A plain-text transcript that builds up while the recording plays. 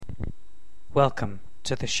Welcome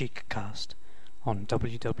to the chic-cast on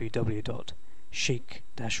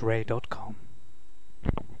www.chic-ray.com.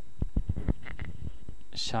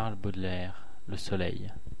 Charles Baudelaire, Le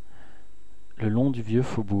Soleil. Le long du vieux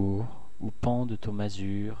faubourg, où pendent aux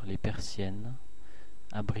masures les persiennes,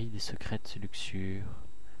 abri des secrètes luxures,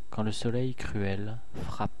 quand le soleil cruel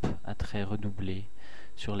frappe à traits redoublés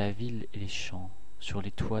sur la ville et les champs, sur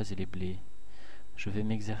les toits et les blés, je vais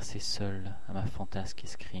m'exercer seul à ma fantasque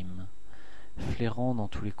escrime, flairant dans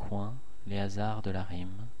tous les coins les hasards de la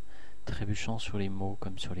rime, trébuchant sur les mots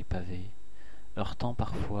comme sur les pavés, heurtant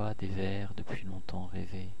parfois des vers depuis longtemps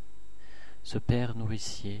rêvés. Ce père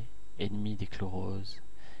nourricier, ennemi des chloroses,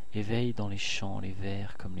 éveille dans les champs les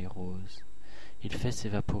vers comme les roses. Il fait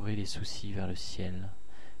s'évaporer les soucis vers le ciel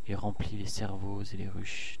et remplit les cerveaux et les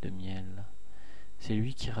ruches de miel. C'est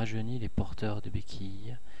lui qui rajeunit les porteurs de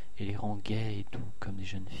béquilles et les rend gais et doux comme des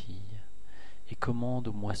jeunes filles, et commande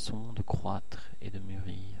aux moissons de croître et de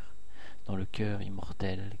mûrir dans le cœur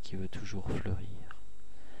immortel qui veut toujours fleurir.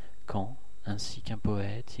 Quand, ainsi qu'un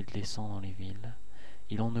poète, il descend dans les villes,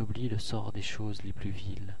 il ennoblit le sort des choses les plus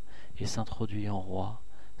viles et s'introduit en roi,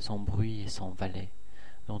 sans bruit et sans valet,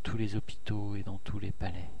 dans tous les hôpitaux et dans tous les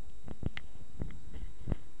palais.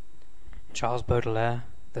 Charles Baudelaire,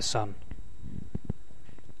 The Sun.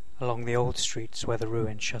 Along the old streets where the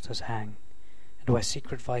ruined shutters hang, and where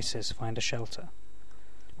secret vices find a shelter,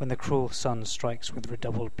 when the cruel sun strikes with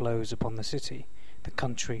redoubled blows upon the city, the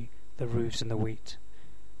country, the roofs and the wheat,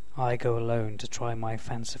 I go alone to try my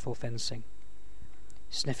fanciful fencing,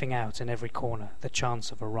 sniffing out in every corner the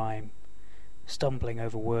chance of a rhyme, stumbling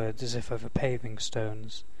over words as if over paving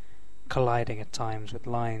stones, colliding at times with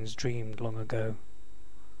lines dreamed long ago.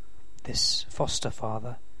 This foster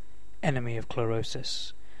father, enemy of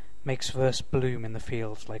chlorosis, makes verse bloom in the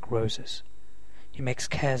fields like roses. He makes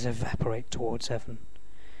cares evaporate towards heaven,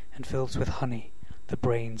 and fills with honey the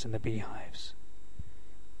brains and the beehives.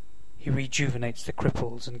 He rejuvenates the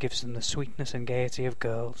cripples and gives them the sweetness and gaiety of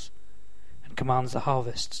girls, and commands the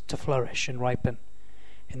harvests to flourish and ripen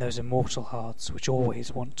in those immortal hearts which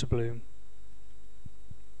always want to bloom.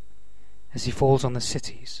 As he falls on the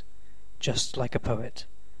cities, just like a poet,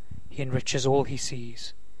 he enriches all he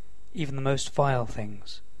sees, even the most vile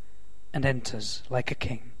things, and enters, like a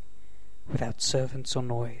king, without servants or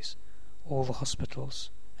noise, all the hospitals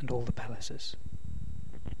and all the palaces.